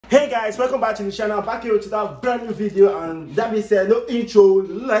Hey guys, welcome back to the channel. Back here with that brand new video, and that being said, no intro.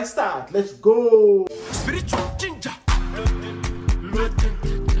 Let's start. Let's go. Spiritual ginger.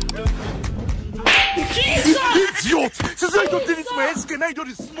 Idiot! Since I don't finish my SK, now you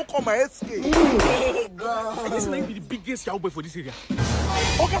don't smoke on my SK. Hey God! This might be the biggest Yahoo boy for this area.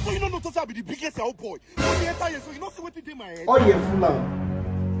 Okay, so you don't know to be the biggest Yahoo boy. So the entire so you don't see what you did in my head. Oh yeah, full now.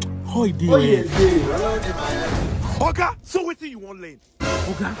 Oh yeah, okay, so what do you want learn?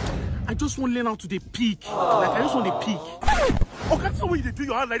 Okay, I just want to learn how to peak. Like I just want to peak. Okay, so when you do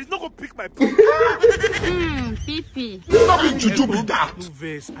your hand like this, not gonna pick my peak. Pee. Not be juju with that. No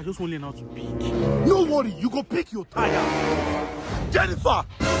verse. I just want to learn how to peak. No worry, you go pick your tire. Jennifer,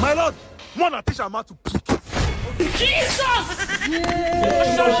 my lord, wanna teach a man to peak. Jesus!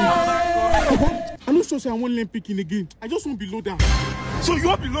 I'm not sure I won't learn picking again. I just want below that. So you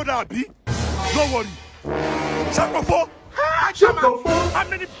want below that, B? Don't worry. Shank Comics. How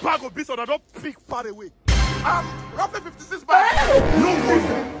many bag of beats I don't pick far away? Roughly 56 bags. No worry.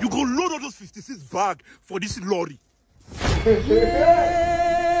 You go load all those 56 bags for this lorry.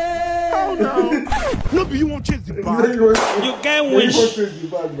 Oh no. No, but you won't change the bag. You can't wish.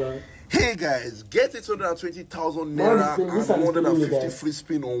 Hey guys, get 820,000 naira and 150 free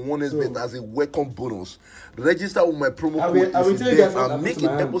spin on 1xbet as a welcome bonus. Register with my promo code and make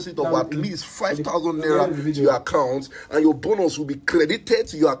a deposit of at least 5,000 naira to your account, and your bonus will be credited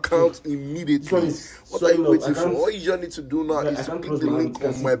to your account immediately. What are you waiting for? All you just need to do now is click the link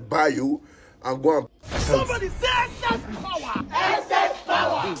on my bio and go and... Somebody say SS power! SS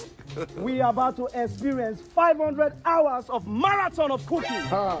power! We are about to experience 500 hours of marathon of cooking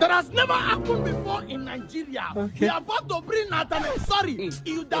that has never happened before in Nigeria. We are about to bring Nathan,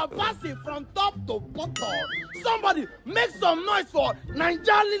 you Dabasi from top to bottom. Somebody make some noise for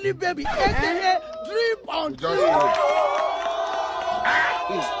Nigeria Lily Baby, aka Drip on Drip.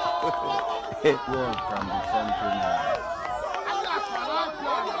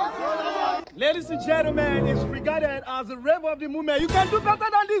 Ladies and gentlemen, it's regarded as the rave of the movement. You can do better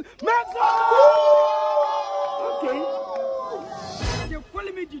than this. Make some! Okay. They're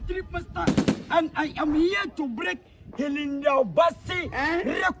calling me the Drip Master, and I am here to break Helen Dabasi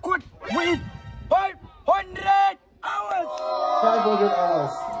record with 500 hours. 500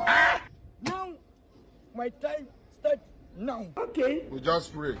 hours. Now, my time starts now. Okay. We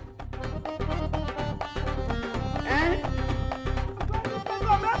just pray.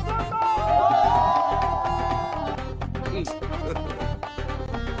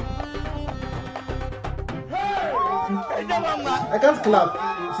 I can't clap.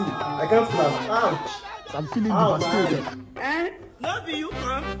 See, I can't clap. Ouch. I'm feeling devastated. Love you,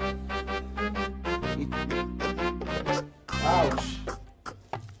 man. Ouch.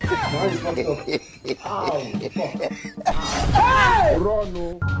 Now he's fucked up. Ow. Hey! Run,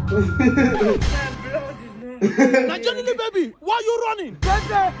 no. Nigeria baby, why are you running?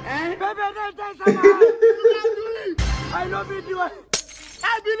 Baby, I don't believe you.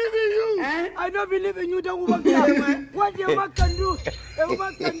 I believe in you. I don't believe in you. The woman can. What the woman can do, a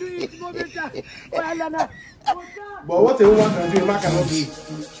woman can do it more better. But what a woman can do, a man cannot do it.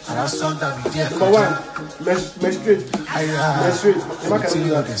 Number one, menstruate. Menstruate. A man cannot do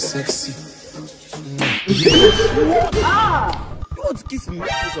that. Sexy. You want to kiss me?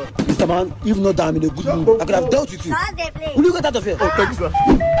 Mr. Man, even though I'm in a good mood, I could have dealt with you. Will you get out of here? Oh, thanks, sir.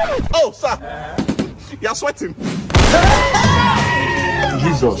 Oh, sir. You're sweating.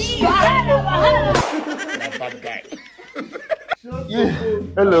 Jesus. Bad guy. Yeah.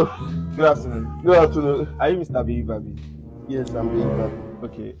 Hello. Good afternoon. Good afternoon. Are you Mr. Beefahs? Yes, I'm Beefahs.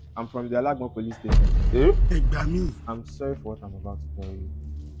 Okay. I'm from the Alagmo police station. Eh? I'm sorry for what I'm about to tell you.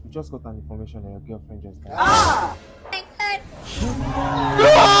 We just got an information that your girlfriend just died.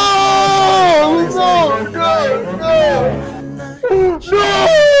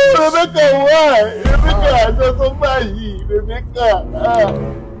 No, Rebecca, why? Rebecca, I saw somebody. Rebecca.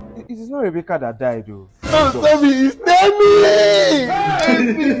 It is not Rebecca that died, though. No, Sammy, it's Temi!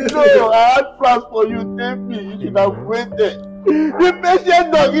 No, I had plans for you, Temi. You should have waited. The patient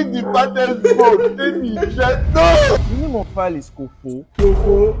dog is the fattest bone. Temi, no! The name of file is Kofo.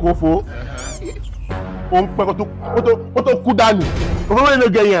 Kofo? Kudani.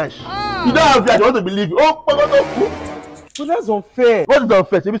 You don't have that, I want to believe you. So that's unfair. What is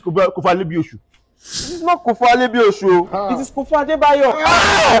unfair? It's Kofo Alebioshu. This is not Kofo Alebioshu. It is Kofo Adebayo.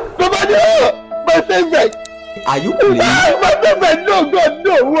 Nobody! My favorite! Are you playing? My favorite! No, God,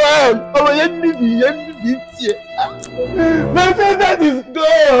 no! Wow! My favorite is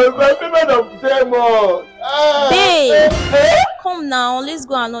God! My favorite of them all! Babe! Come now, let's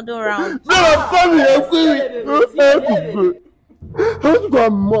go another round. No, I'm coming! I want to go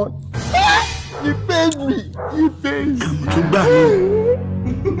and mourn. You paid me. You paid me.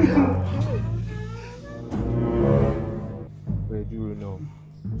 Wait, do you know?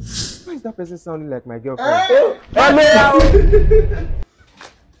 Why is that person sounding like my girlfriend?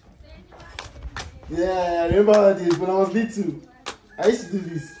 Yeah, I remember this when I was little. I used to do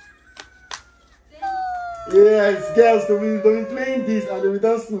this. Yes, girls, they'll be playing this and they'll be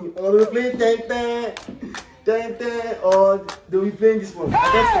dancing. Or they'll be playing or they'll be playing this one.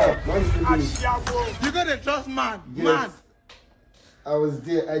 You gotta trust man. Yes. Man. I was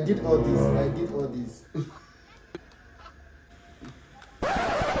there. I did all this.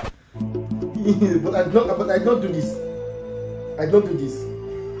 But I don't do this.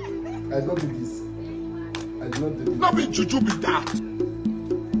 Nothing juju be that.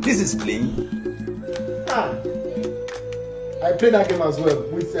 This is playing. I played that game as well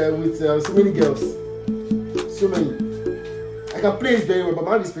with so many girls. So many. I can play it very well, but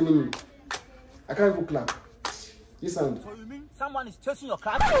my hand is spinning me. I can't even clap. This sound. So you mean someone is chasing your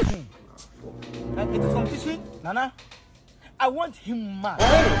clap? And it is competition? Nana, I want him mad.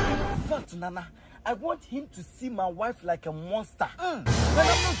 In fact, Nana, I want him to see my wife like a monster. And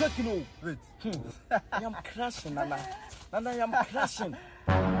I'm not joking, no. Wait. I am crashing, Nana. Nana, I am crashing.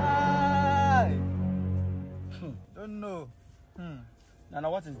 Don't know. Nana,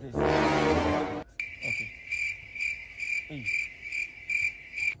 what is this? Okay. Hey.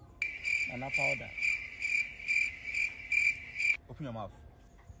 Nana, powder. Open your mouth.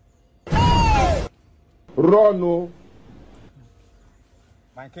 Rono.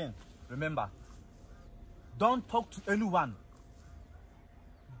 My king, remember, don't talk to anyone.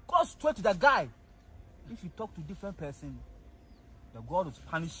 Go straight to the guy. If you talk to different person, the God will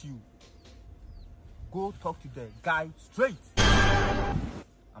punish you. Go talk to the guy straight.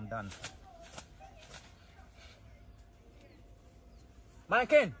 I'm done. My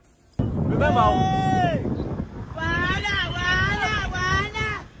king, remember. Hey! Wala!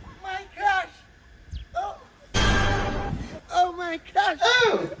 My gosh! Oh my gosh!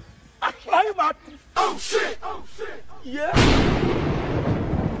 Oh! Oh shit! Yeah!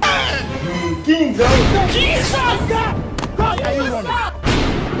 King, Jesus! Why are you running?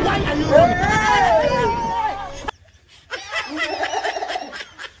 Why are you running?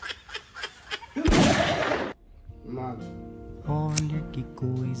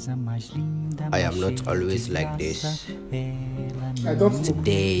 I am not always like this. I don't.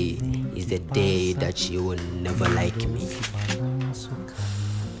 Today is the day that you will never like me.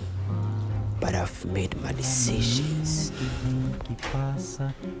 But I've made my decisions.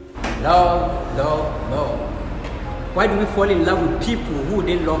 Love. Why do we fall in love with people who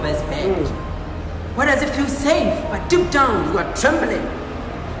didn't love us back? Why does it feel safe, but deep down you are trembling?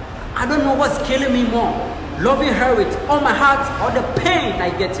 I don't know what's killing me more. Loving her with all my heart or the pain I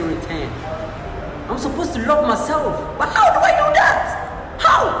get in return. I'm supposed to love myself, but how do I do that?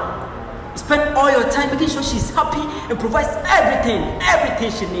 How? Spend all your time making sure she's happy and provides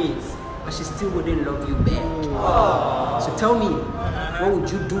everything she needs, but she still wouldn't love you back. So tell me, what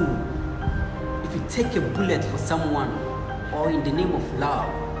would you do if you take a bullet for someone or in the name of love,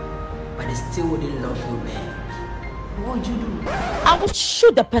 but they still wouldn't love you back? What would you do? I would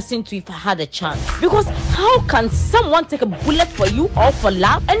shoot the person too if I had a chance. Because how can someone take a bullet for you or for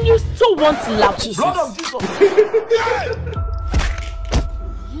love and you still want to love Jesus? Blood of Jesus.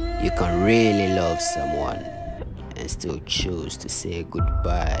 You can really love someone and still choose to say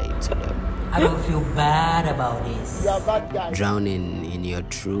goodbye to them. I don't feel bad about this. You are bad guy. Drowning in your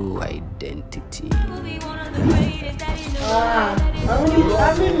true identity. I'm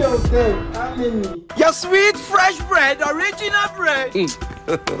in. Your sweet fresh bread, original bread.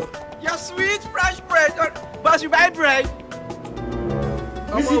 Your sweet fresh bread, but you buy bread.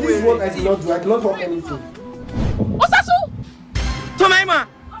 You see, this is what I do not do. I do not talk anything. What's that so? Tomaima.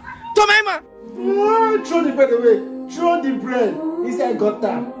 Throw the bread away. Throw the bread. He said, got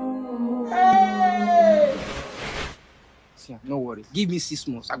that. Hey! See, no worries. Give me 6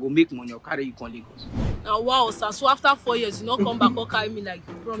 months. I go make money. I'll carry you to Lagos. Now, wow, sir. So after 4 years, you not come back or carry me like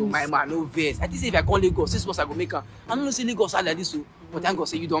you promised. My man, no vex. I just say if I call Lagos, 6 months I go make her. I don't know say Lagos are like this, so but thank God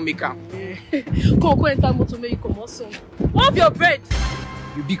say you don't make her. Go and time to make you come also. What of your bread?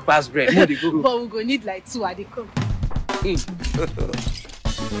 You big pass bread. No, they go. But we go need like 2 at the come.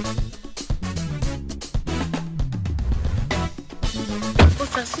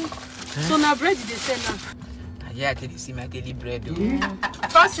 So now bread they say now. Yeah, I tell you, see my daily bread.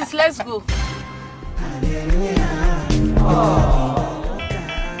 Francis, let's go.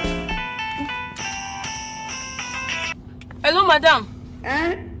 Hello, madam.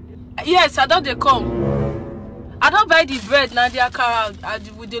 Yes, I don't they come. I don't buy the bread now. They are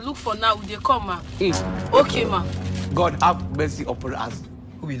carried. Would they look for now? Would they come, ma? Okay, ma. God have mercy upon us.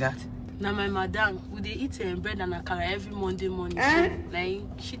 Who be that? Now my madam, would they eat bread and akara every Monday morning? Like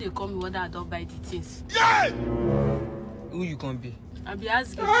she they call me whether I don't buy the things. Yeah. Who you gonna be? I'll be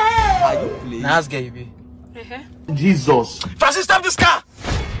asking. Are you playing? Now ask you be. Jesus. Francis, stop this car!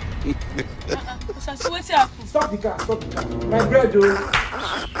 Stop the car, stop the car. My bread, though.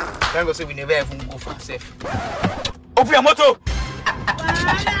 Can't go say we never even go for safe. Open your motor!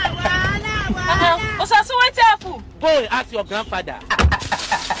 Go ask your grandfather.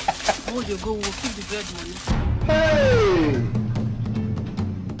 Oh, you go, we'll keep the bread money. Hey!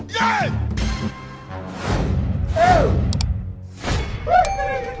 Yeah! Oh!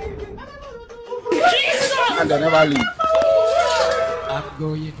 And they never leave. I'm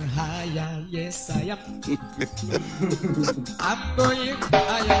going higher, yes I am. I'm going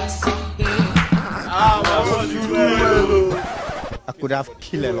higher someday. I could have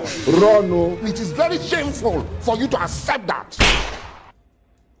killed a lot. Rono, it is very shameful for you to accept that.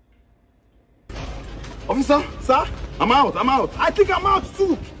 Officer, sir, I'm out. I think I'm out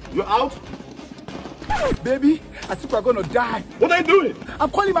too. You're out? Baby, I think we're gonna die. What are you doing? I'm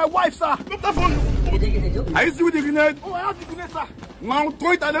calling my wife, sir. Not that phone. Are you still with the grenade? Oh, I have the grenade, sir. Now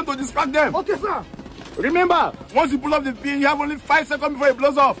throw it at them to distract them. Okay, sir. Remember, once you pull up the pin, you have only 5 seconds before it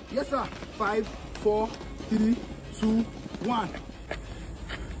blows off. Yes, sir. 5, 4, 3, 2, 1.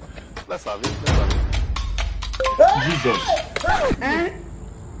 Let's have it. Jesus.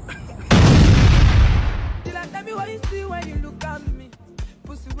 Tell me what you see when you look at me.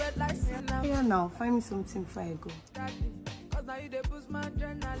 Pussy wet like Sienna. Yeah, now find me something before I go. Cause now you dey boost my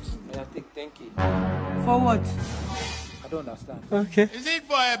adrenaline. I take 10K. For what? I don't understand. Okay. Is it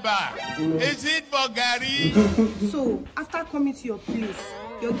for a bar? Is it for Gary? So, after coming to your place,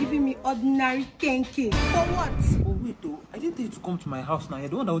 you're giving me ordinary 10K. For what? Oh, wait, though. I didn't tell you to come to my house now. You're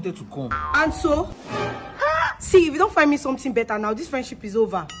the one that wanted to come. And so? See, if you don't find me something better now, this friendship is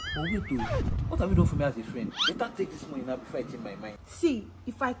over. Oh, wait, though. What have you done for me as a friend? Better take this money now before I change my mind. See,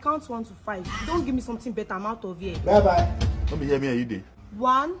 if I count 1 to 5, if you don't give me something better, I'm out of here. Bye-bye. Let me hear me, are you there?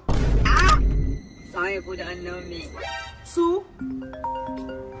 1. Sorry, you don't know me. 2.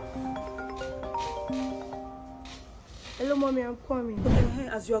 Hello, mommy, I'm coming.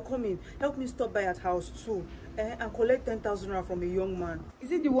 As you are coming, help me stop by at house too. And collect 10,000 rand from a young man.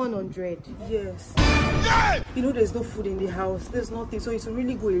 Is it the 100? Yes. You know there's no food in the house. There's nothing, so it will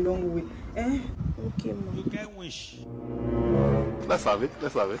really go a long way. Okay, mom. You can wish. Let's have it.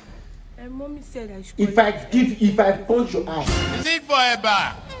 Mommy said I should. If I punch your ass. Is it for a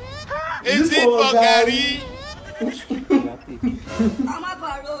bar? Is it for Gary?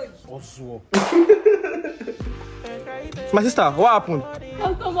 My sister, what happened?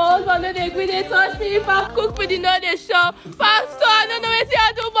 How come my husband don't agree they touch me? If I cook for the night they show. Pastor, I don't know what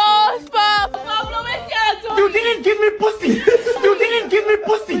I do, boss. Pablo, what I do? You didn't give me pussy.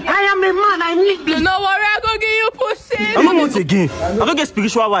 I am a man, I need this. No worry, I go give you pussy. I'm not once again. I don't get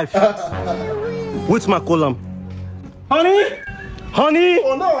spiritual wife. Wait, my column. Honey!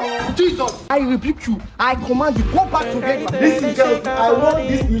 Oh no! Jesus! I rebuke you. I command you, go back to bed. Listen, girl, I want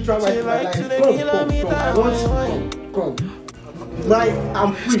this spiritual wife in my life. Come. I want you. Come.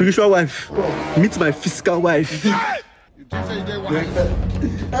 I'm free. Spiritual wife. Come. Meet my physical wife. Hey, I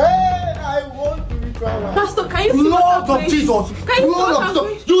want spiritual wife. Pastor, can you see Lord of Jesus! Lord of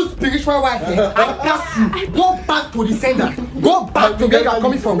Jesus! You spiritual wife, I cast you. Go back to the sender. Go back to where you are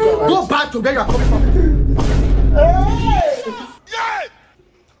coming from. Go back to where you are coming from.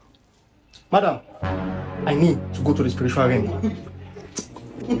 Madam, I need to go to the spiritual realm.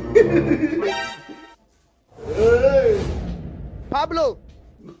 Pablo!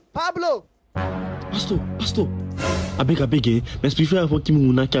 Pastor, I beg, my spiritual wife give me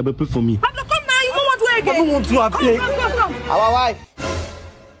one pray for me. Pablo, come now, you don't want to again. I don't want to, I beg. Come. Our wife.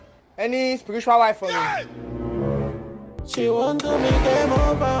 Any spiritual wife for me? She want to make them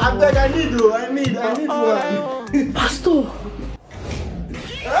over. I beg, I need one. Pastor!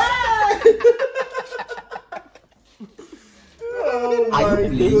 Oh my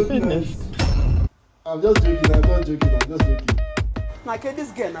goodness. I'm just joking. Okay,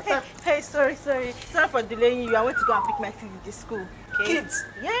 this girl. Hey, sorry for delaying you. I went to go and pick my kids in the school. Okay? Kids?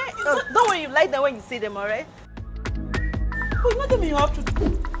 Yeah. Don't worry, you like them when you see them, alright? Oh, you know them you have to.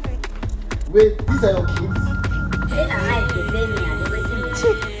 Wait, these are your kids?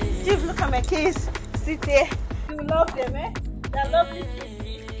 Chief, look at my kids. Sit there. You love them, eh? They're lovely kids.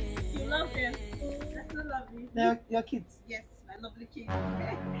 You love them. They're so lovely. They're your kids? Yes, my lovely kids.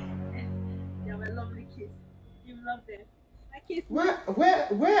 Okay? They're my lovely kids. You love them. My kids. Where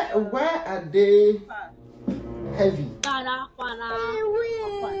are they? Heavy. I'm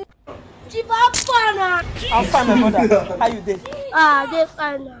fine, my mother. How you doing? They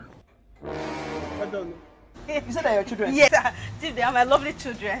fine now. I don't know. You said that your children? Yes, Chief, they are my lovely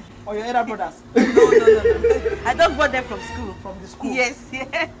children. Or your elder brothers? No. I just brought them from school. From the school? Yes.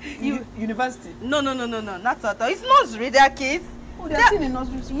 University? No, not at all. It's nursery, they are kids. Oh, they are still in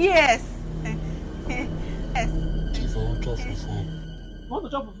nursery school? Yes. Yes. Chief, I want to chop fufu. Want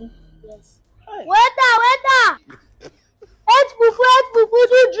to chop fufu? Yes. Hey. Waiter! 8 fufu, 2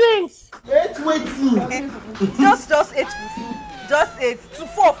 drinks. 8 waiting. Just 8 fufu. Just 8.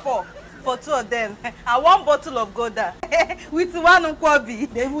 4 for 2 of them. And 1 bottle of Gouda. With 1 nkwobi.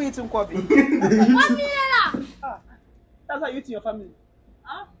 They even eat nkwobi. 1 million. That's how you eat in your family?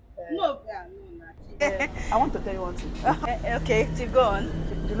 Huh? No. I want to tell you one thing. Okay, Chief, go on.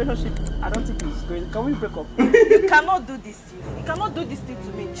 The relationship, I don't think it's going. Can we break up? You cannot do this, Chief. You cannot do this thing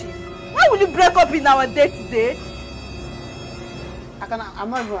to me, Chief. Why will you break up in our day today? I'm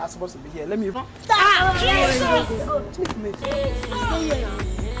not even supposed to be here. Let me even. Stop!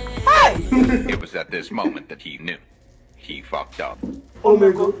 Hey! It was at this moment that he knew. He fucked up. Oh my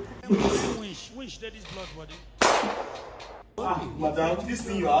God. Wish daddy's blood, buddy. Madam, this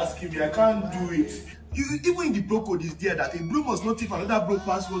thing you're asking me, I can't do it. Even in the bro code is there that a bro must not take another bro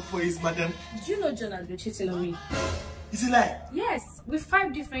password for his madam. Did you know John has been cheating on me? Is it like? Yes, with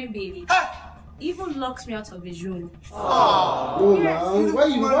 5 different babies. Even locks me out of his room. Oh, yes. Man. Why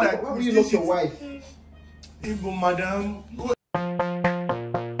you lock your wife? Even madam.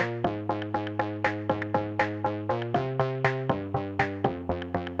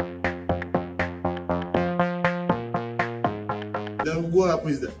 Then what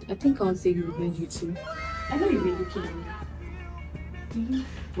happens there? I think I'll say revenge you too. I know you've been looking at me.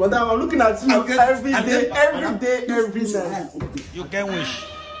 Madam, I'm looking at you every day, every night. You can wish.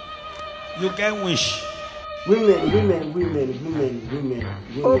 You can wish. Women.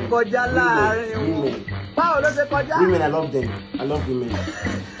 Oh, Kojala. Women, I love them. I love women.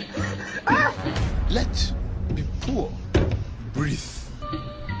 Let be poor. Breathe.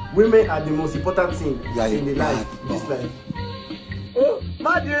 Women are the most important thing in the life, this life. Oh,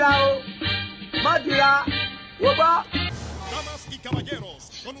 Madira. Woba. Damas y caballeros,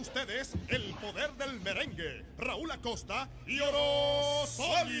 con ustedes el poder del merengue, Raúl Acosta y Oro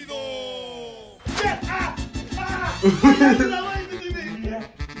Sólido.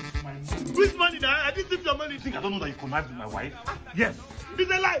 Which money now? I didn't take your money. I don't know that you connived with my wife. Yes. It's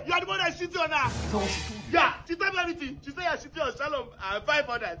a lie. You are the one that cheated on her. So what she told you? Yeah, she told me everything. She said I cheated on Shalom and 5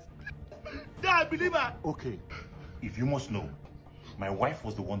 others. Yeah, I believe her. Okay. If you must know, my wife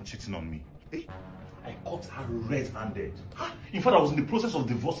was the one cheating on me. Eh? I caught her red-handed. In fact, I was in the process of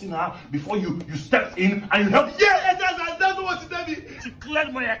divorcing her before you stepped in and you helped. Yeah, that's what she told me. She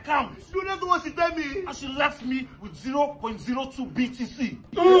cleared my account. You know what she told me. And she left me with 0.02 BTC.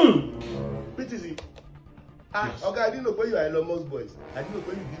 BTC? Yes. Okay, I didn't know where you are Elon Musk boys. I didn't know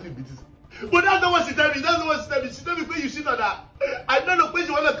where you believe BTC. But that's not what she told me. That's not what she told me. She told me where you shit on her. I don't know where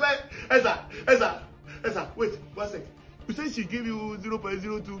you want to climb. Ezra, wait, 1 second. You said she gave you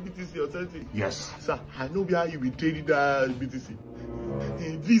 0.02 BTC or something? Yes. Sir, I know where you will trade that BTC.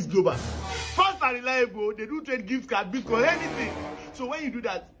 This global. Fast and reliable, they do trade gift card, Bitcoin, anything. So when you do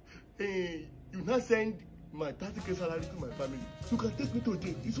that, you now send my 30K salary to my family. You can take me to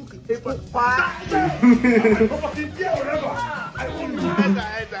jail. It's okay. It's fine. I won't do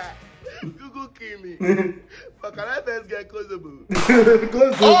that. Google kill me. But can I first get closable?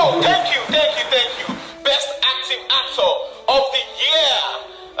 Oh, thank you. Best acting actor of the year.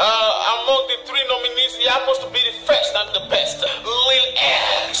 Among the 3 nominees, he happens to be the first and the best. Lil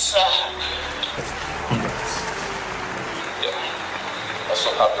X. Yeah. I'm so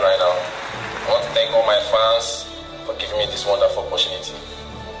happy right now. I want to thank all my fans for giving me this wonderful opportunity.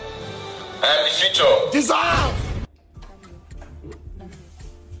 I am the future. Dissolve!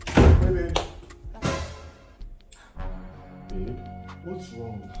 What's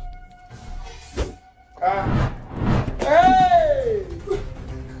wrong? Hey!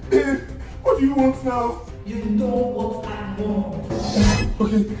 What do you want now? You know what I want.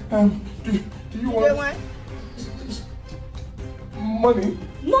 Okay, do you want money?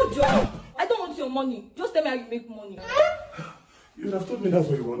 No, John. I don't want your money. Just tell me how you make money. You would have told me that's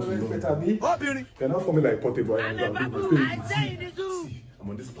what you want to know. You're not for me like portable. I'm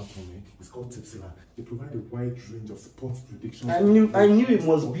on this platform, it's called Tipsila. They provide a wide range of sports predictions. I knew it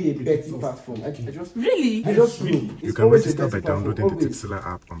must be a betting platform. I just knew. You can register by downloading the Tipsila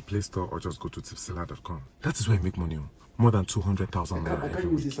app on Play Store or just go to tipsila.com. That is where you make money. More than 200,000 naira every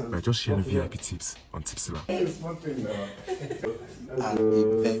week by just sharing VIP tips on Tipsila. It's one thing now. I'm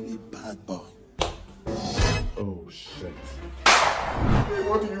a very bad boy. Oh shit. Hey,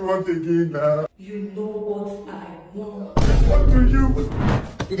 what do you want again now? You know what I want. What do you?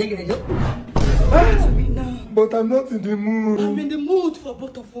 Did they get a joke? But I'm not in the mood. I'm in the mood for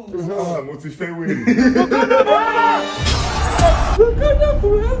both of us. Ah, Thefeyiii.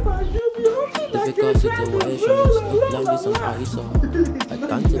 Difficult situations, now with some ice on. I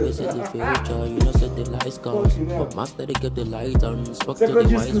can't visit the future, you know, set the lights comes. But master, they get the light on, spoke to the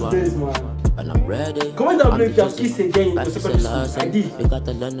wise one. And I'm ready. Comment down below if you have kissed again. We got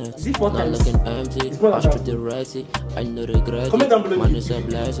the Leniz, not looking empty. Pass through the resi, I know regret it. Man is a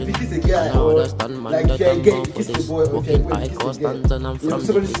blessing. I understand, man, that I'm born for this. Walking high constant and I'm from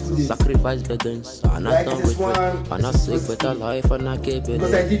the sacrifice burdens. And I done with it. And I sick with a life and I keep it.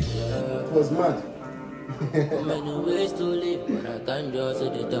 Because I did. It was mad. Many ways to live, but I can't just see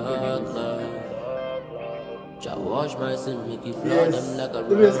the dark life. Just wash my sin, make it flood them like a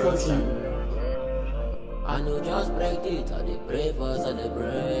river. I know just break it, I pray for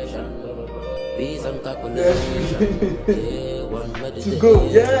celebration. Peace and calculation. Yeah, one meditation. To go,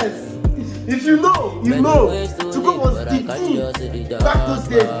 yes. If you know, you know. To go was 15. Back those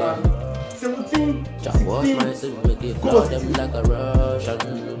days, man. 17, 16. Go was 15. Like a Russian.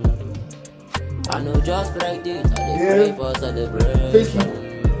 I know just break it, I pray for celebration.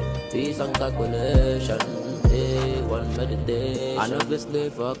 Peace and calculation. One meditation. I know we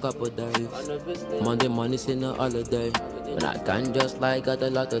slave for a couple days. Monday morning's in a holiday. And I can't just lie, got a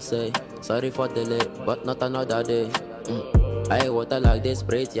lot to say. Sorry for the late, but not another day. I water like this,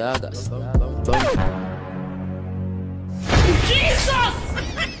 spray Tiagas. Jesus!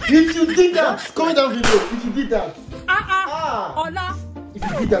 If you did that, comment down below. If you did that. Ola. If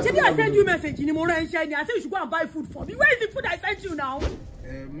you did that, I sent you a message in the morning. I said you should go and buy food for me. Where is the food I sent you now?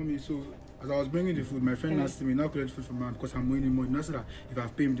 Mommy, so as I was bringing the food, my friend asked me not collect food from man because I'm winning money. Not so that if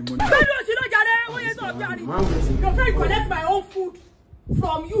I've paid him the money. Your friend collects my own food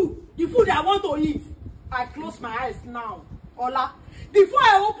from you. The food I want to eat. I close my eyes now. Ola. Before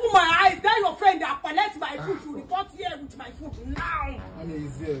I open my eyes, then your friend that collects my food should report here with my food now. I mean,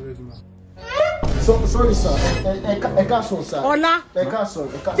 he's here already, man. So sorry, sir. A castle, sir. Ola. A castle.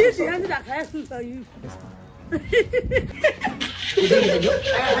 This is the end that I have to tell you.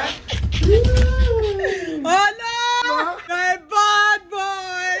 Ola, my bad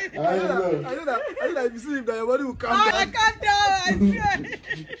boy. I know that if you see him, that your body will calm down. I can't tell.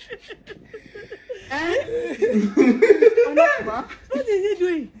 I swear. What is he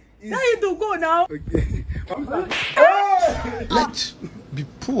doing? Tell him to go now. Okay. Let's be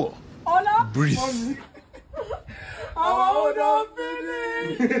poor. Ola. Breathe. Oh, don't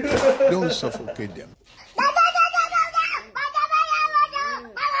finish. Don't suffocate them.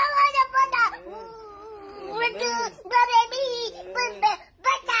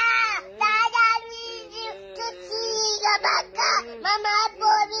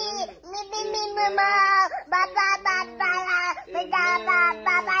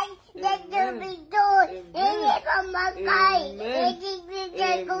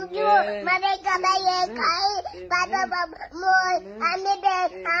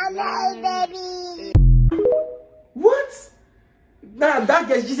 What? Nah, that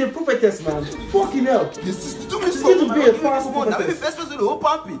guy's just a prophetess, man. Fucking hell. This is too She's going to be a fast prophetess. I'm the first person to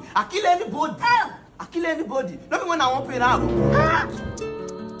open me. I kill anybody. I kill anybody. Not when I want to pay now.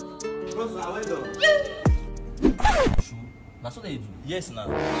 That's what they do. Yes, now.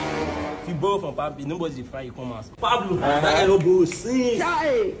 If you borrow from Papi, nobody fry you come out. Pablo, that guy no borrow since.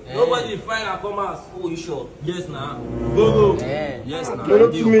 Nobody fry and come out. Oh, you sure? Yes, now. Bobo. Yes, now.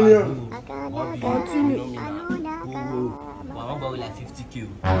 2 million. Continue. I want to go like 50K.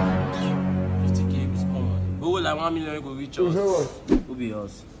 50K is small money. Go like 1 million go reach us. Who be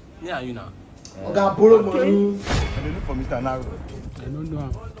us? Yeah, you know. I got borrow money. I look for Mr. Naro. I don't know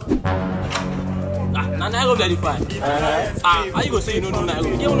him. Now Nairo verify. How you go say you don't know Nairo?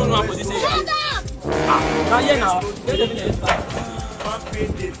 You don't know for this area. Now yeah now.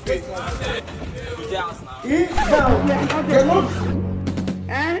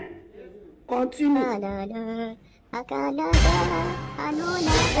 Continue.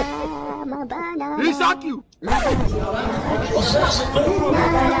 He shot you.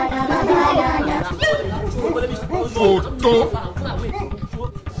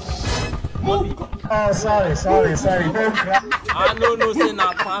 Sorry. I know, say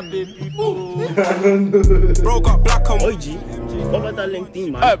na Papi people. Bro got Blaq on. OG. What about that LinkedIn,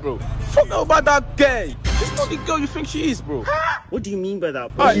 man? Hey, bro. Fuck about that girl. It's not the girl you think she is, bro. What do you mean by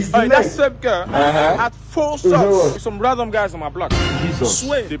that? Hey, that same girl had 4 songs with some random guys on my block. Jesus.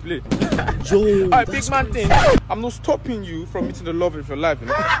 Swear they play. Joe. Alright, big man thing. I'm not stopping you from meeting the love of your life, you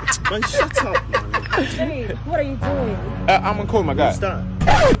know? Man, shut up, man. Hey, what are you doing? I'm gonna call my guy.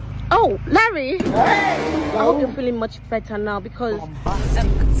 Oh, Larry! I hope you're feeling much better now because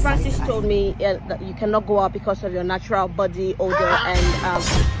Francis told me that you cannot go out because of your natural body odor and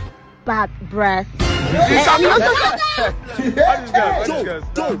bad breath. Let me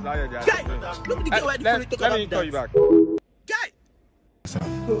call you back.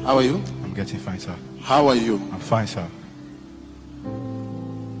 How are you? I'm getting fine, sir. How are you? I'm fine, sir.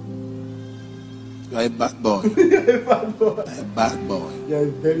 You are a bad boy. Bad boy. You are a bad boy. You are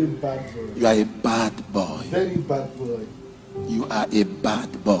a very bad boy. You are a bad boy. Very bad boy. You are a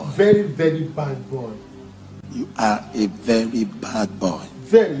bad boy. Very, very bad boy. You are a very bad boy.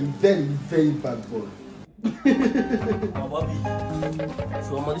 Very, very, very bad boy. Bobby.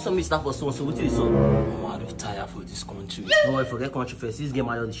 So I'm this one start for so what is so? I'm retire for this country. No, I forget country first. This game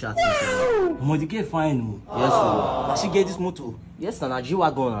I the shots. I'm the get fine. Yes, sir. Now she get this motor. Yes, and I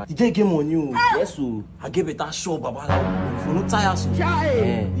G-Wagon. The day game on you. Yes, sir. I gave it a show, Babala. For no tire, so.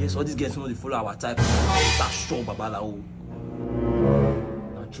 Yes, all these guys know they follow our type. That show, Babala.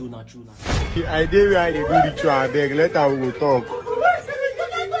 Not true. I did where I do the try, beg. Let her go talk.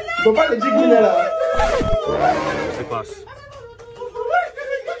 Papa, the jig me C'est passe.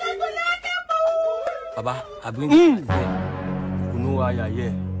 Baba, I bring you my friend. You know why you're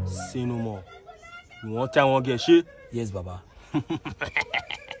here. Say no more. You want time won't get shit? Yes, Baba.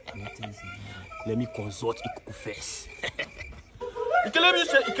 Let me consult Ikuku first.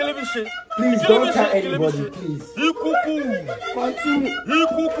 Please don't tell anybody, please. Ikuku. Why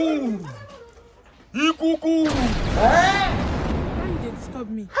you dey disturb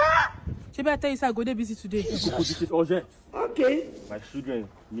me? Maybe I tell you I go there busy today. This is urgent. Okay. My children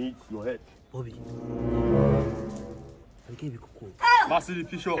need your help. Bobby. I can't be cuckoo. Master the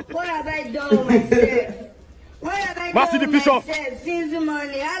Bishop. What have I done myself? What have I done myself since the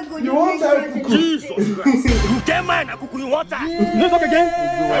morning? I go you want to cuckoo? Jesus Christ. You get mine, I cuckoo, you want that? You talk again?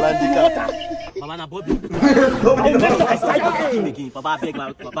 I cuckoo water. Mama na Bobby. I start cooking again. Papa beg.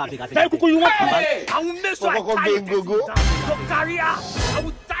 Tell cuckoo you want that? I will make sure I tie you to your career. I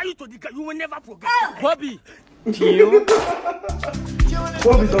will tie you to the car. You will never progress. Bobby. Kill.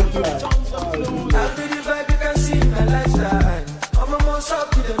 Bobby don't fly. After the vibe you can see my lifestyle. I'm a most up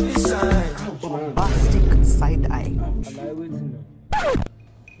to the design. Bombastic side eye.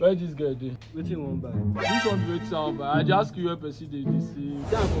 Where this guy dey? Wetin you wan buy? This one be wetin I wan buy. I just ask you where person dey say.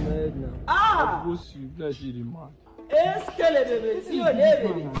 Down for my head now. Ah! Wasiu, bless you the man. Eskele baby, see your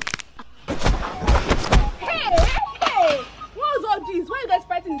name. Hey! What's all this? Why are you guys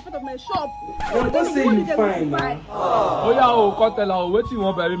fighting in front of my shop? Don't say you fine now. Oh yeah, come tell her wetin you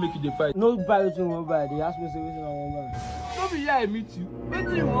wan buy make you dey fight. No buy wetin you wan buy. They ask me say wetin I wan buy. No be here I meet you.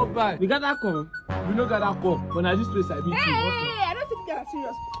 Wetin you wan buy? We gather come. We no gather come. But na this place I meet you. Hey, I don't think you guys are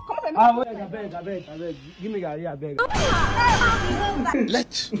serious. Come on, ah, wait, I beg. Give me Gary, I beg.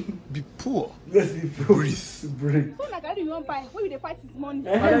 Let's be poor. Let's be poor. Breathe. So like you won't buy. Why you dey fight this morning?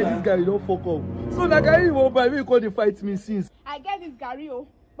 This guy don't fuck up. So like I won't buy. We call the fight me since. I get this Gary,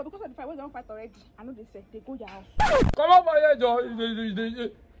 but because of the fight, we don't fight already. I know they say they go your house. Come on, my head, Joe.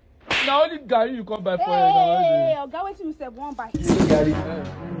 Now only Gary you come buy for Hey, Oga, wait till you say one buy. Gary.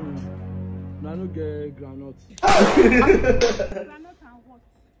 Now no get groundnuts. Groundnut and what?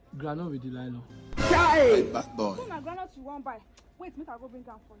 Groundnut with the nylon. Hey, bad boy. So my groundnut you won't buy. Wait, make I go bring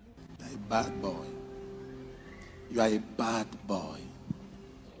down for you. You are a bad boy. You are a bad boy.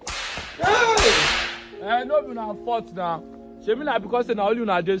 Hey, no be na fault now. She mean like because na only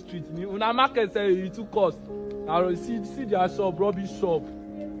una just treat me. Una market say it too cost. Now see their shop, rubbish shop.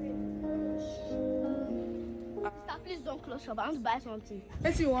 Please don't close shop. I want to buy something.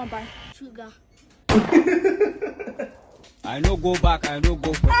 What do you want to buy? Sugar. I no go back. I no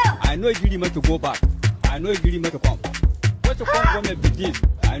go back. I know you really meant to go back. I know you really meant to come. What to come from begin?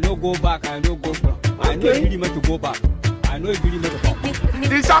 I no go back. I no go back. I know you really meant to go back. I know you really meant to come.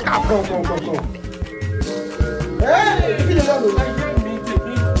 This shaka. Come. Hey, Uncle.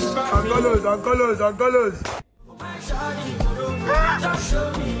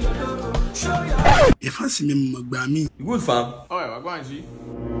 You fancy me, Magbami? Good fam. Alright, we're G.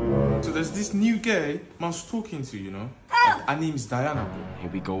 So there's this new girl man's talking to, you know. Her name's Diana, bro. Here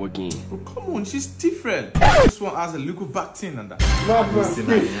we go again. Bro, come on, she's different. This one has a little back thing and that. Bro,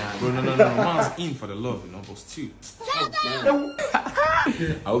 no. Man's in for the love, you know, but still.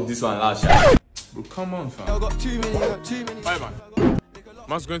 I hope this one last shot. Bro, come on, fam. I got too many. Bye, man.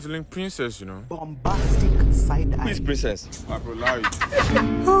 Man's going to link Princess, you know. Bombastic side eye. Who is Princess? My bro, Larry.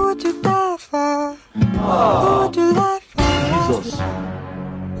 Who would you die for? Who would you lie for? Jesus.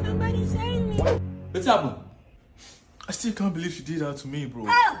 Nobody say still can't believe she did that to me, bro.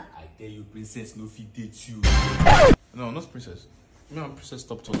 I tell you, princess, no fit date you. No, not princess. Me and princess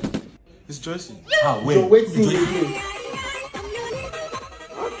stop talking. It's Joycey. Wait. So wait till you.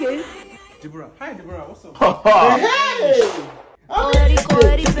 Okay. Deborah. Hi, Deborah. What's up?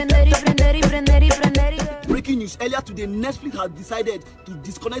 Breaking news earlier today, Netflix has decided to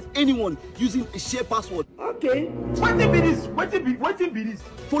disconnect anyone using a shared password. Okay. What be this? What be this?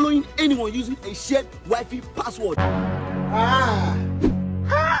 Following anyone using a shared Wi-Fi password.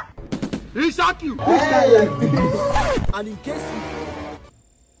 He shot you. And in case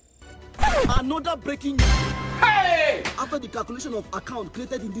another breaking news. After the calculation of account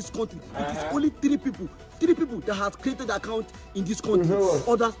created in this country, it is only three people that have created account in this country.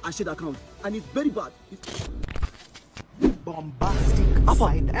 Others are shared account, and it's very bad. It's bombastic.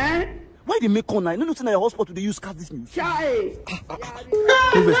 Why they make online? No, nothing at your hospital they use cast this news. Move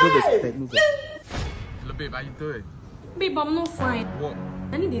it. Hello, babe. How you doing? Babe, I'm not fine. What?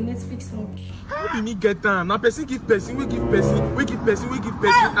 I need a Netflix movie. How do you get time? Now person give person, we give person, we give person, we give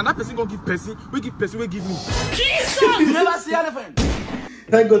person, and that person gonna give person, we give person, we give me. Jesus! You never see elephant.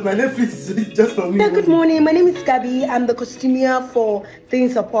 Thank God, my Netflix is just for me. Yeah, good morning. My name is Gabby. I'm the costumier for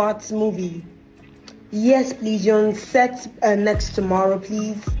Things Apart movie. Yes, please, you're on set next tomorrow,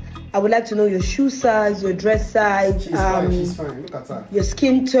 please. I would like to know your shoe size, your dress size, She's fine. Look at her. your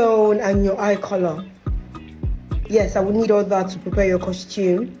skin tone, and your eye color. Yes, I would need all that to prepare your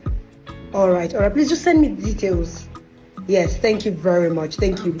costume. All right. Please just send me the details. Yes, thank you very much.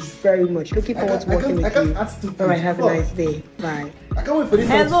 Thank you very much. Looking forward to working with you. All right, have a nice day. Bye. I can't wait for this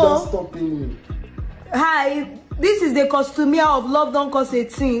one to start stopping you. Hi, this is the costumier of Love Don't Cause a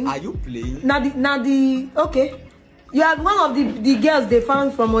Thing. Are you playing? Okay. You are one of the girls they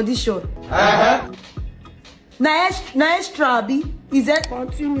found from audition. Na extra B. Is it?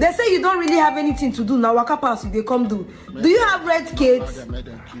 They say you don't really have anything to do now. Waka pass they come do. Do you have red skates?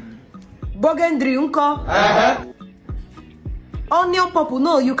 Burgundy unko? Onion purple?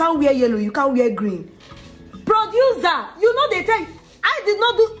 No, you can't wear yellow. You can't wear green. Producer, you know they tell. They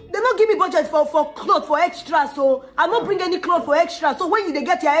not give me budget for clothes for extras, so I don't bring any clothes for extras. So when they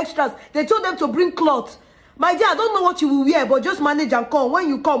get your extras, they told them to bring clothes. My dear, I don't know what you will wear, but just manage and come. When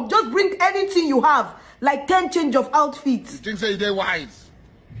you come, just bring anything you have. Like 10 change of outfits. You think say they're wise?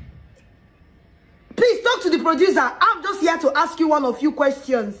 Please talk to the producer. I'm just here to ask you one of few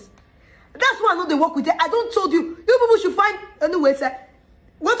questions. That's why I know they work with it. I don't told you. You people should find anyway, sir.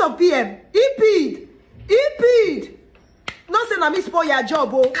 What of PM? He peed. Not saying I miss spoil your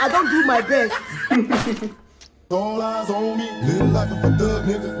job, oh. I don't do my best. All eyes on me. Little life of a thug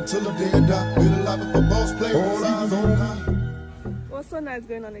nigga until the day I die. Little life of a boss player. All eyes on me. What's so nice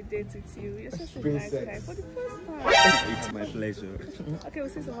going on a date with you? You're such a nice guy for the first time. It's my pleasure. Okay, we'll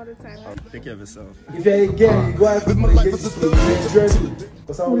see some other time. Huh? Take care of yourself. If you're a girl, you go out with my date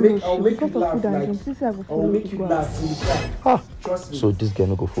because I'll make you laugh. I'll make you laugh in the car. Trust me. So this girl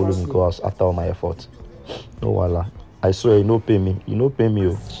no go follow me go house after all my effort. No wala. I swear you no pay me. You no pay me.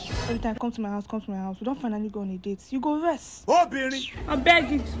 Every time come to my house. We don't finally go on a date. You go rest. Oh, Billy. I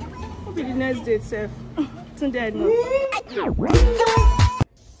beg it. What be the next date, Seth? Today not.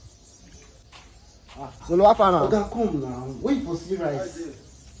 So no happen now. Okay, come now. Wait for see rice.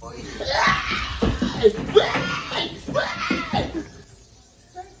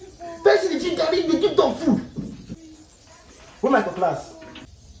 First the chicken, they give them food. Where my class?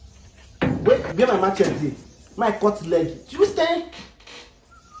 Where my machete? My cut leg. You stay.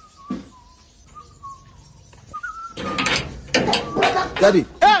 Daddy.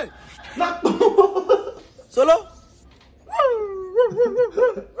 Hey! Solo?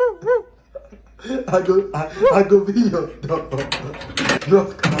 I go be your dog.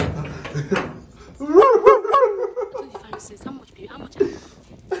 How much?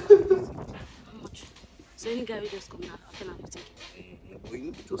 So any guy will just come now, I'll tell him everything. But you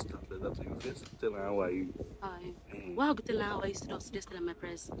need to just start like that to your face. Tell her how are you. Why I go tell her how are you instead of just tell her my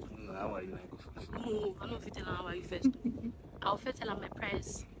price? No, how are you? No, I don't know if you tell her how are you first. I'll first tell her my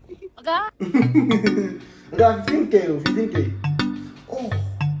price. Okay? Okay, 15K. Oh.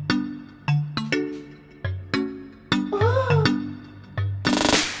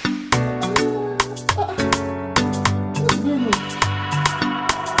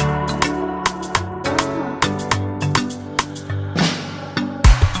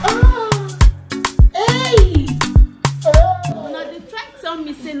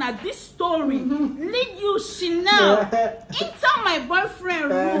 This story lead you Chanel enter my boyfriend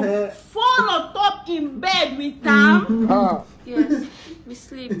room, fall on top in bed with him. Yes, we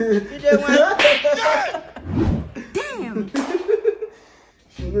sleep. Damn.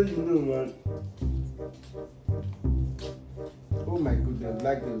 You know, man. Oh my goodness,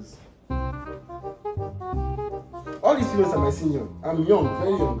 like this. All these students are my senior. I'm young,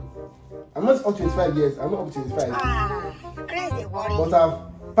 very young. I'm not up 25 years. I'm not up 25. Crazy, worry. But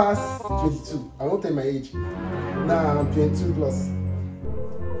I've passed 22. I won't tell my age. Now I'm 22 plus.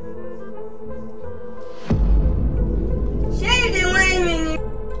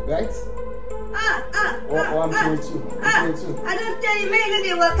 Right? Or I'm 22. I'm 22. I don't tell you, man,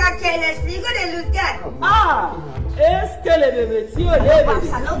 they work out carelessly. You gotta lose that. Like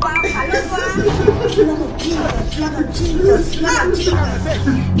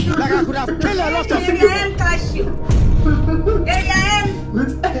I could have killed a lot of people. You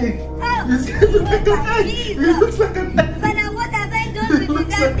look like a Father, what have I done with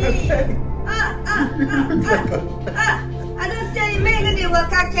that thing? I don't tell you, man, they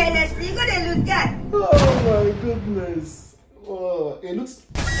work out carelessly. You gotta lose that. Oh my goodness. Oh, it looks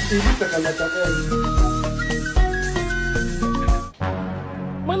like a letter.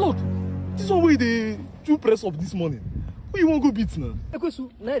 My lord, this one way they do press up this morning. Who you want to go beat now? Ekwesu,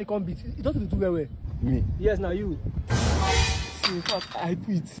 now they can't beat. It doesn't do well. Me? Yes, now you. See, in fact, I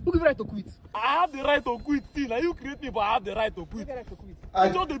quit. Who give you right to quit? I have the right to quit. See, now you create me, but I have the right to quit. Right to quit.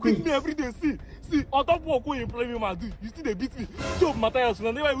 You just they beat me every day. See, on top of what you employ me, man, do you still they beat me? Job materials,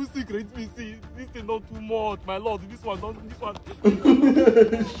 and never even still create me. See, this thing not too much, my lord. This one.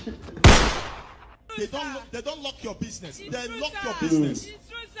 They don't lock your business. They lock your business.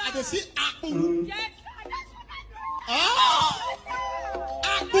 And they see Akbu. Yes,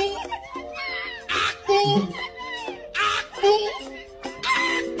 Akbu.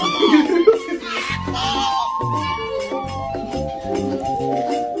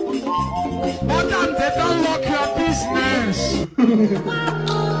 Madam, they don't lock your business.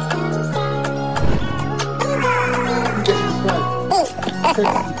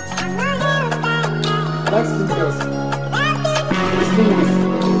 That's the girls.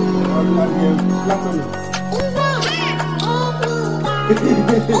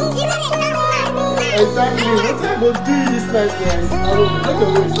 Exactly. What's I going to do this night, guys? I will take a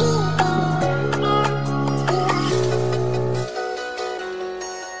risk.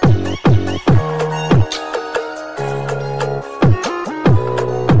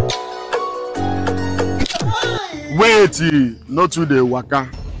 Wait, not to the waka.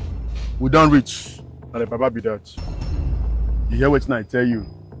 We don't reach. And the Baba be that. You hear what I tell you?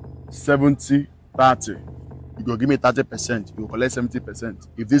 70, 30. You go give me 30%. You go collect 70%.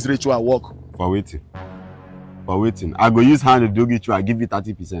 If this ritual work. For waiting. I go use hand to do ritual. I give you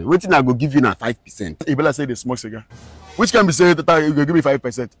 30%. Waiting, I go give you na 5%. You better say they smoke cigar. Which can be saying that you go give me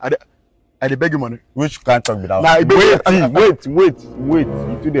 5%? I beg you money. Which can't talk without. Nah, wait.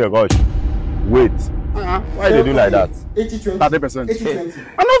 You do the rush. Wait. Why they do like that? 80-20. 30%. 80-20.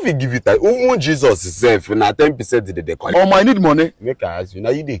 I know if you give you that. Even Jesus himself, na 10% did they call. Oh, I need money. Make I ask you. Now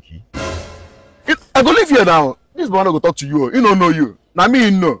you the key. I go live here now. This boy no go talk to you. He don't know you. Now me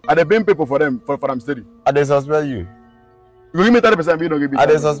you know. I dey paying people for them for them steady. I dey suspect you. You go give me 30%, but you don't give me. I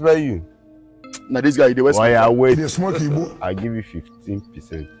dey suspect you. Now this guy the West. Why I wait? I give you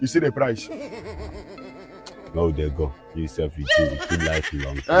 15%. You see the price? No, there go. You self you too like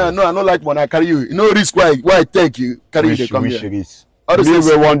long. No, I don't like money. I carry you. You know risk why I take you carry you come here. Risk. Me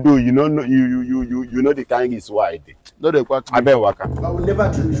we want do. You know you know the kind is wide. No the quack. I bet waka. I will never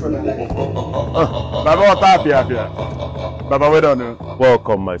do this one like. Baba, what happy? Baba, well done.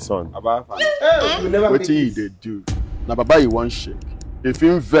 Welcome, my son. What he they do? Now, Baba, you want shake. If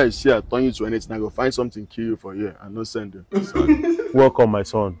you invest here, turn you to anything, I go find something kill you for here and not send you. Welcome, my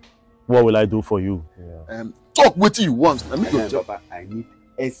son. What will I do for you? Yeah. Talk what you want. Let me go. Papa, I need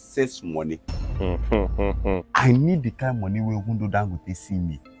excess money. I need the kind of money where Wundo down with see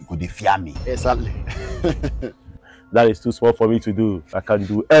me. Because they fear me. Exactly. That is too small for me to do. I can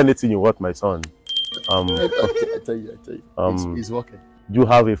do anything you want, my son. Okay, I tell you. It's working. Do you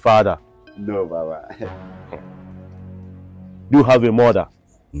have a father? No, Baba. Do you have a mother?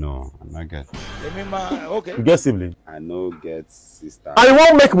 No, I'm not get. Okay. You get sibling? I no get sister. And you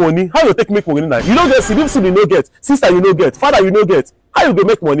won't make money? How you take make money now? You don't get sibling, no get. Sister, you no get. Father, you no get. How you go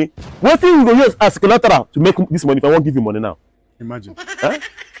make money? What thing you go use as collateral to make this money if I won't give you money now? Imagine. Huh?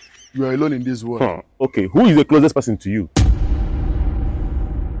 You are alone in this world. Okay, who is the closest person to you?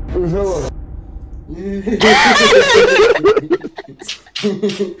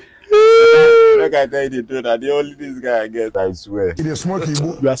 Like I tell you the truth, the only this guy I get, I swear. You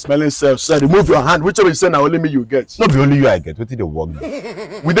are smelling self. Sir, remove your hand. Which one is saying now only me you get? Not the only you I get. What did they work?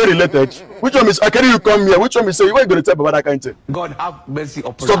 We don't related. Which one is I carry you come here? Which one is say you ain't gonna tell about that kind of thing? God have mercy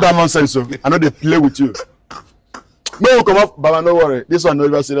upon. Stop that nonsense, so I know they play with you. No, come up, Baba, no worry. This one no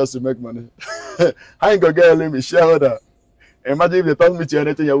even serious to make money. I ain't gonna get me shareholder. Imagine if they told me to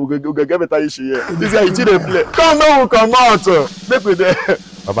anything, you will get better issue here. This guy, you play. Come on, come out. Make with them.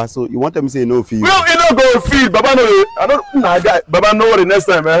 Baba, so you want them to say no feed? Well, you don't go feed. Baba, no, I don't. Nah, guy. Baba, know what the next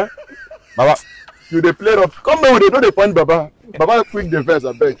time, eh? Baba, you they play up. Come on, they know the point, Baba. Baba, quick the verse,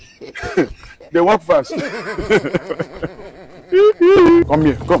 I beg. They walk fast. Come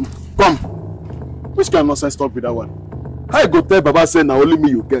here, come. Which kind of nonsense talk with that one? How you go tell Baba say now only me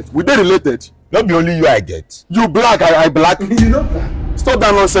you get? We they related. Not be only you I get. You black, I black. You know black. Stop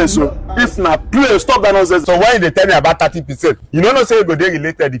that nonsense, so. If not, play, stop that nonsense. So why they tell me about 30%? You don't know say you go there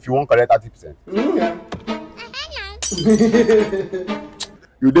related if you want correct 30%.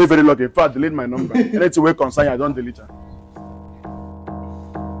 You did very lucky. In fact, delete my number. Anything will concern you, I don't delete her.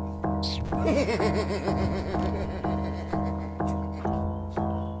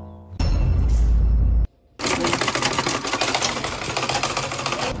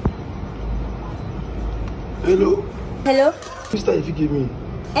 Hello? Hello? Which style if you give me?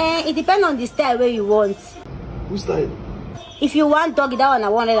 It depends on the style where you want. Which style? If you want doggy, that one I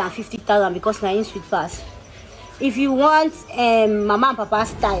 150,000 because my in sweet pass. If you want mama and papa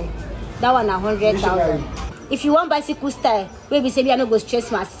style, that one 100,000. If you want bicycle style, maybe say me I no go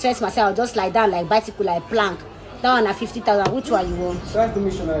stress myself, just like that, like bicycle, like plank. That one 50,000. Which one you want? That's the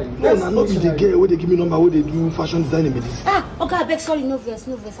missionary. No, not be the girl where they give me number where they do fashion designing with this. Okay, I beg, sorry, no verse,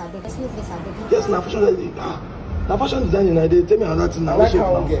 I beg. Yes, now fashion designing. Now fashion designing, I did tell me another thing now. I like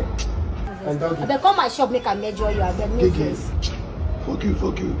how I get. I beg, come my shop, make I measure you. I beg, no verse. Fuck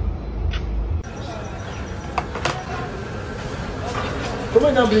you. Come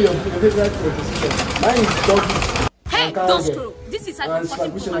on down, bring your favorite position. Mine is doggy. Hey, don't scroll. This is iPhone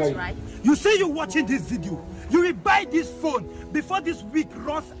 14 Pro Max, right? You say you're watching this video. You will buy this phone before this week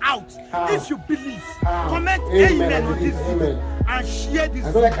runs out. If you believe, comment amen on this video and share this.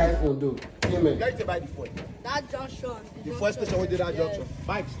 I don't like iPhone though. Amen. Guys, buy the phone. That junction. The first station we did that junction.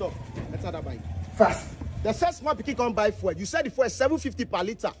 Bike, stop. Let's have that bike. Fast. The first small picky can't buy fuel. You said the fuel is 750 per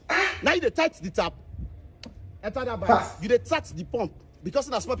liter. Now you tight the tap. Enter that bike. Fast. You tight the pump because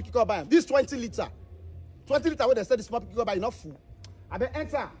in a small picky can't buy them. This 20 liter. 20 liter where they said the small picky can't buy enough fuel. I then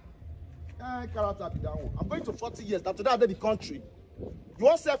enter. I'm going to 40 years. After that, the country. You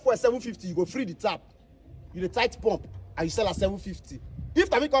want sell for 750, you go free the tap. You the tight pump and you sell at 750.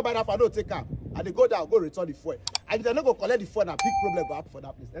 If I make up by that, I don't take her. And they go down, go return the fuel. And they don't go collect the fuel, and a big problem go happen for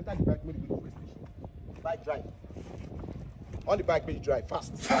that place. Enter the bike, make the fuel station. Bike drive. On the bike, make you drive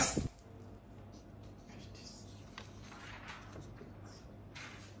fast.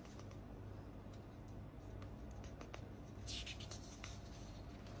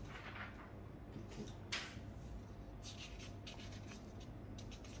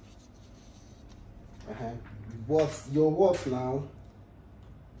 What's your work now?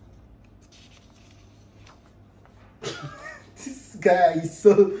 This guy is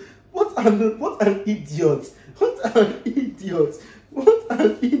so what an idiot. What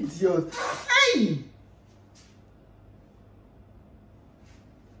an idiot. Hey!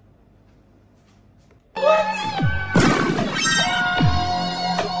 What?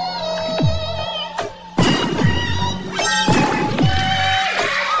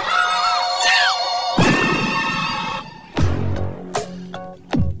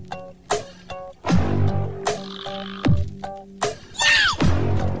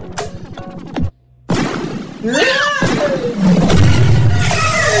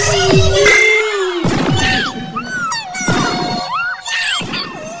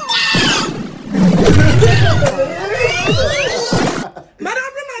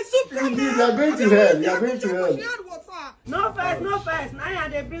 You are going to hell. No first. Now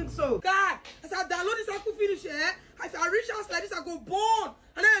they bring so. God, as I download this, I could finish it. As I reach out like this, I go born.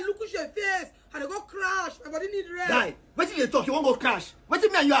 And then I look at your face. And I go crash. My body need rest. Guy, what did they talk? You won't go crash. What do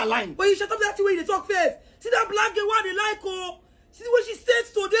you mean you are lying? But you shut up that way they talk first. See that black girl what they like, oh. See what she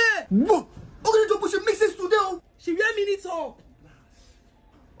says today. Whoa. Okay, Jobu, she makes sense today, oh. She wear minutes up.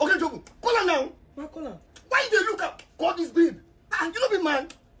 Okay, Jobu, call her now. What call her? Why you look up? Call this babe. You know me, man.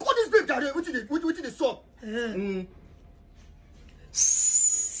 Call this babe, Jare. What did they saw?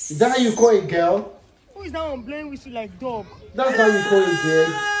 Is that how you call a girl? Who is that one playing with you like dog? That's how you call a girl.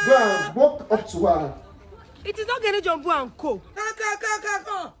 Go and walk up to her. It is not getting Jumbo and Co.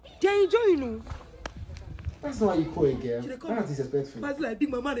 They enjoy, you know. That's not how you call a girl. That's disrespectful. That's like big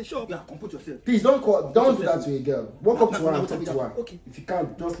mama in the shop. Yeah, compose yourself. Please don't do that to a girl. Walk up to her and talk to her. If you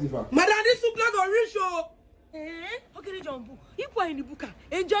can't, just leave her. Madam, this soup like a rich show. Okay, Jumbo. You are in the book.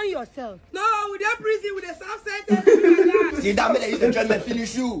 Enjoy yourself. No, with that prison, with the South Center. See that man is a gentleman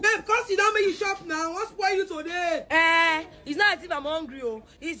finish you. Babe, cause you don't make you shop now. What's spoil you today? It's not as if I'm hungry.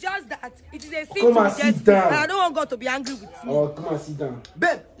 It's just that it is a sin Come to and be sit down. and I don't want God to be angry with me. Oh, come and sit down.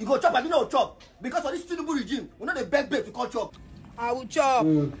 Babe, you go chop, I mean no chop. Because of this Sydiwundu regime, we're not the best babe to call chop. I will chop.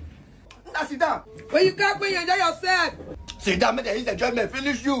 Now sit down. When you can't, when you enjoy yourself. Sit down, man, there is a gentleman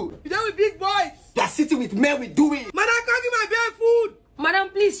finish you. You done with big boys. You are sitting with men, we do it. Man, I can't give my bare food. Madam,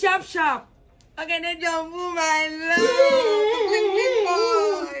 please, sharp. Okay, then Jumbo, my love. Big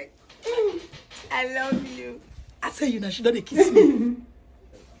boy. I love you. I tell you now, she don't kiss me.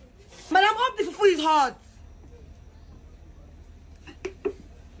 Madam, hope the fufu is hot.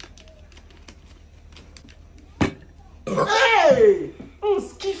 Hey! Oh,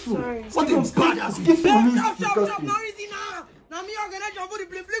 skiffle. Sorry. What is bad as skiffle means Shop, disgusting. now easy now. Now me organize Jumbo the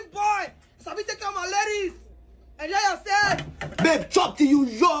bling boy. Sabi take care of my ladies. Enjoy yourself. Babe, chop to you,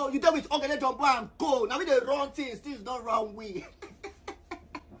 yo. You deal with Ogb Jumbo and co. Now we the wrong things, things not wrong way.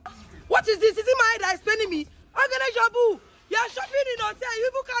 What is this? Is it my head that is paining me? Organize Jumbo. You are shopping in hotel.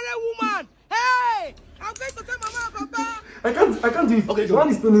 You even carry a woman. Hey! I'm going to tell mama and papa. I can't do it. Okay, One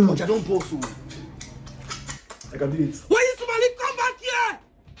is paining me. Okay, don't post. I can do it. Why you Somali? Come back here.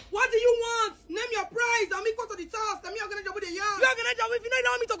 What do you want? Name your price. I'm equal to the task. I'm organize Jumbo the yarn. You organize Jumbo. If you don't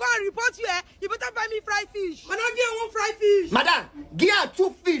want me to go and report you, you better buy me fried fish. Madam, give me one fried fish. Madam, give her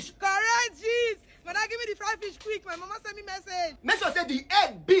 2 fish. Correct, jeez. Madam, give me the fried fish quick. My mama sent me message. Make sure say the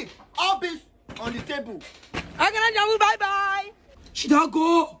egg big, all beef on the table. Organize Jumbo, bye-bye. She don't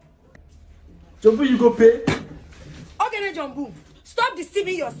go. Jumbo, you go pay. Okay, Jumbo, stop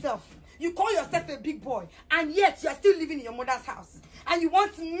deceiving yourself. You call yourself a big boy, and yet you are still living in your mother's house. And you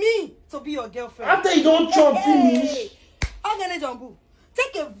want me to be your girlfriend. After you don't chop finish. Okay, Jumbo,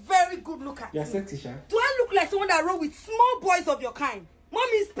 take a very good look at You're me. sexy, Sha. Do I look like someone that roll with small boys of your kind?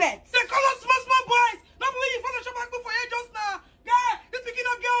 Mommy's pets. They call us small boys. Not when you follow shop and go for you just now. Guy, you're speaking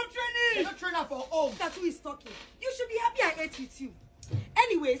of girl training. You're not trainer for home. That's who is talking. You should be happy I ate with you.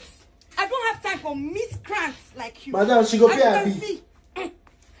 Anyways, I don't have time for miscreants like you. Madam, she go pay As her you can bill. see,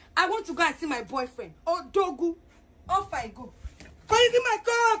 I want to go and see my boyfriend. Oh, Dogu. Off I go. Can you see my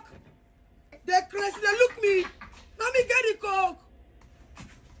cock? They're crazy. They look me. Let me get the cock.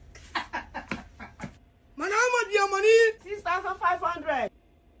 Man, how much your money? 6,500.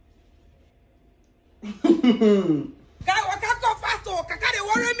 Guy, I can't go fast. Oh, Kaka, they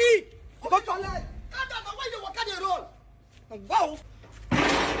worry me. Go to leg. Kaka, why you walk out the roll? Wow.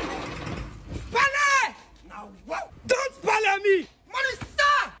 Pale! Now, wow. Don't pale me. Money,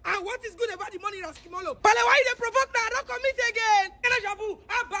 sir. And what is good about the money, Raskimolo? Pale, why you provoke that? Don't commit again. Jabu,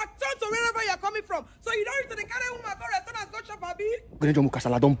 I'm back to wherever you're coming from. So you don't reach to the carry woman, go restaurant, go shop, Abi. Ogb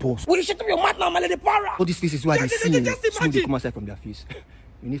Kasala, don't pause. Will you shut up your mouth now, my lady para? All these faces why they see just smooth they imagine. come outside from their face.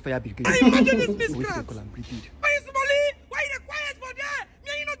 We need fire brigade. I imagine this Wait miscreant. for call and brigade. Why is Somali? Why you quiet for there?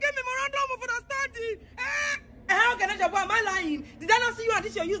 Me and you not get memorandum of understanding. How can I Jabu? Am I lying? Did I not see you and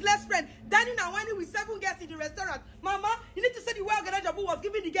this your useless friend dining and whining with 7 guests in the restaurant? Mama, you need to say the way Ogb Jabu was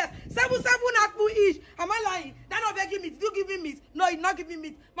giving the guests 7 akpu each. Am I lying? That not begging meat. Did you give me meat? No, he's not giving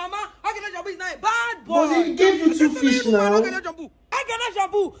meat. Mama, Ogb Jabu is not a bad boy. But he gave you 2 fish now. Ogb Jabu.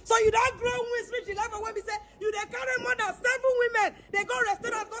 So you don't grow with rich 11 when we say you they carry more than 7 women. They go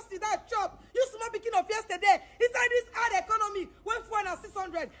restaurant, go sit down, chop. You small picking of yesterday. Inside this hard economy, when 400 and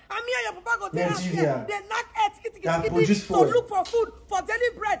 600. And me and your papa go there. They knock heads, so look for food, for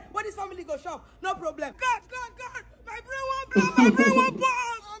daily bread. When this family go shop, no problem. God. My brain won't blow, my brain won't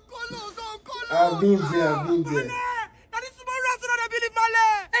pause. I've been there. Now this small restaurant, I believe my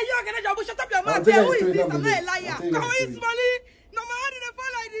leg. Hey, you Ogb Jabu, shut up your mouth. Who is this? I'm not a liar. Come on, Somali. No, my hand didn't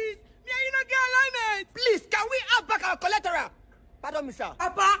fall like this. Me and you not get alignment. Please, can we have back our collateral? Pardon me, sir.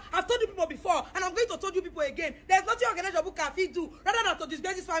 Papa, I've told you people before, and I'm going to tell you people again. There's nothing Ogb Jabu can fit do rather than to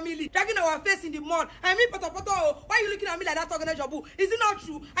disgrace this family, dragging our face in the mud. I mean, Poto, why are you looking at me like that, Ogb Jabu? Is it not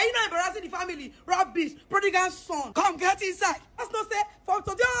true? Are you not embarrassing the family? Rubbish, prodigal son. Come, get inside. That's not say, from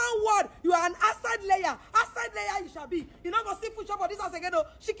today onward, you are an outside layer. Outside layer you shall be. You're not going to see food shop for this house again, though.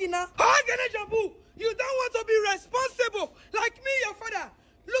 Shikina. Ogb Jabu, you don't want to be responsible like me, your father.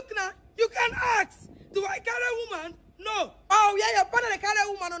 Look now, you can ask, do I carry a woman? No. Oh, yeah, your partner, they carry a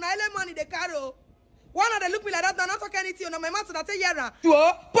woman on island money, they carry. One of them look me like that, not talk anything. On my mouth, so that say, yeah,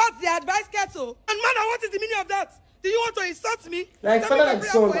 but the advice kettle. And man, what is the meaning of that? Do you want to insult me? Like father and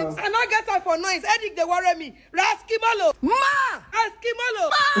son now. I not get time for noise. Edic, they worry me. Raskimolo. Ma! Raskimolo.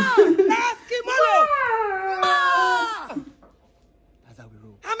 Ma! Raskimolo. Ma! That's how we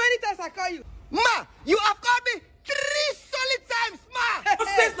roll. How many times I call you? Ma! You have called me 3 solid times, ma!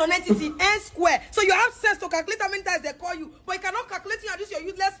 Nonsense, non-entity, N square. So you have sense to calculate how many times they call you, but you cannot calculate you and this your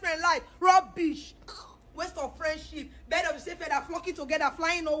useless friend life. Rubbish. Waste of friendship. Bed of the same feather flocking together,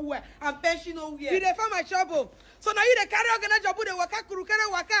 flying nowhere and pension nowhere. You dey find my trouble. So now you dey carry organized job, they waka kuru carry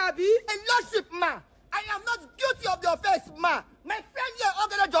waka abi. A lordship, ma. I am not guilty of the offense, ma. My friend here,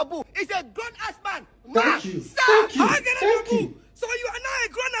 Organized Jobu, is a grown-ass man. Ma, Thank you. Sir, Thank you. Thank you. So you are now a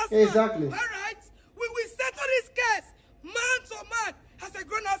grown-ass man. Exactly. All right. We will settle this case, man to man, as a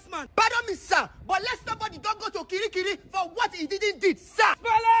grown-ass man. Pardon me, sir, but let somebody don't go to Kiri for what he didn't do, sir.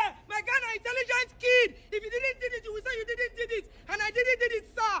 Spale, my kind of intelligent kid. If you didn't did it, you will say you didn't did it. And I didn't did it,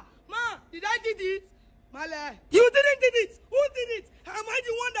 sir. Ma, did I did it? Male, you didn't did it. Who did it? Am I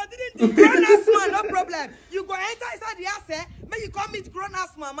the one that didn't do it? Grown-ass man, no problem. You go enter inside the house, eh? Make you come meet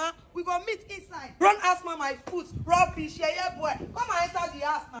grown-ass mama. We go meet inside. Grown-ass mama, my foot, rubbish, yeah, boy. Come and enter the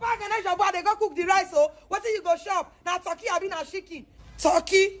house now. Back and your boy, they go cook the rice, oh. What till you go shop? Now turkey, I been a chicken.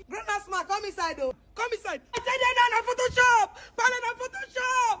 Turkey? Grown-ass man, come inside, oh. Come inside. I tell you now, na Photoshop. Pale na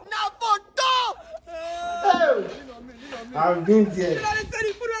Photoshop. Na photo. I've been there. You know, they say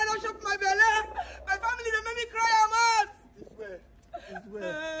the food when I don't shop my belly. My family, they make me cry,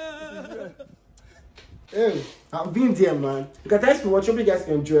 Hey, I've been there, man. Because thanks for watching. Hope you guys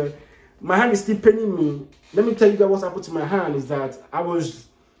enjoy. My hand is still paining me. Let me tell you guys what's happened to my hand is that I was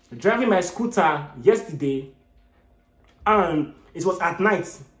driving my scooter yesterday and it was at night.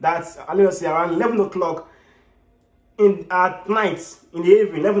 That's, let's say, around 11 o'clock at night in the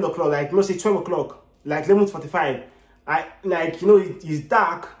evening, 11 o'clock, like, let's say 12 o'clock, like 11:45. Like, you know, it's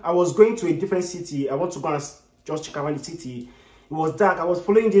dark. I was going to a different city. I want to go and just check around the city. It was dark. I was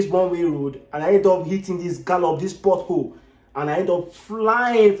following this one-way road and I ended up hitting this gallop, this pothole, and I ended up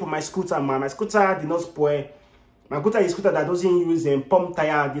flying from my scooter, man. My scooter did not spoil. My scooter is a scooter that doesn't use a pump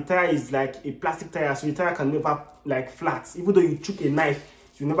tire. The tire is like a plastic tire, so the tire can never like flat. Even though you chook a knife,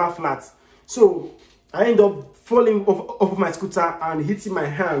 you never flat. So I ended up falling off my scooter and hitting my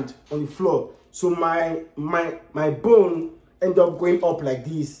hand on the floor. So my bone ended up going up like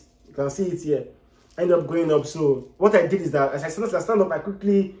this. You can see it here. Ended up going up. So what I did is that as I stand up, I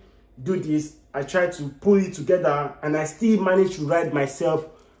quickly do this. I tried to pull it together and I still managed to ride myself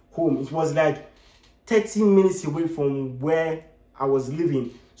home. It was like 30 minutes away from where I was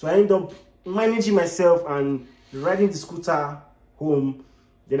living. So I ended up managing myself and riding the scooter home.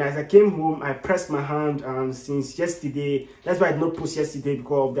 Then as I came home, I pressed my hand, and since yesterday, that's why I did not post yesterday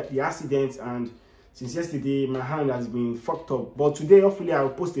because of the accident, and since yesterday, my hand has been fucked up. But today, hopefully, I'll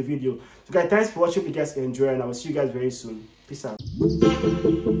post a video. So guys, thanks for watching. Hope you guys enjoy, and I will see you guys very soon. Peace out.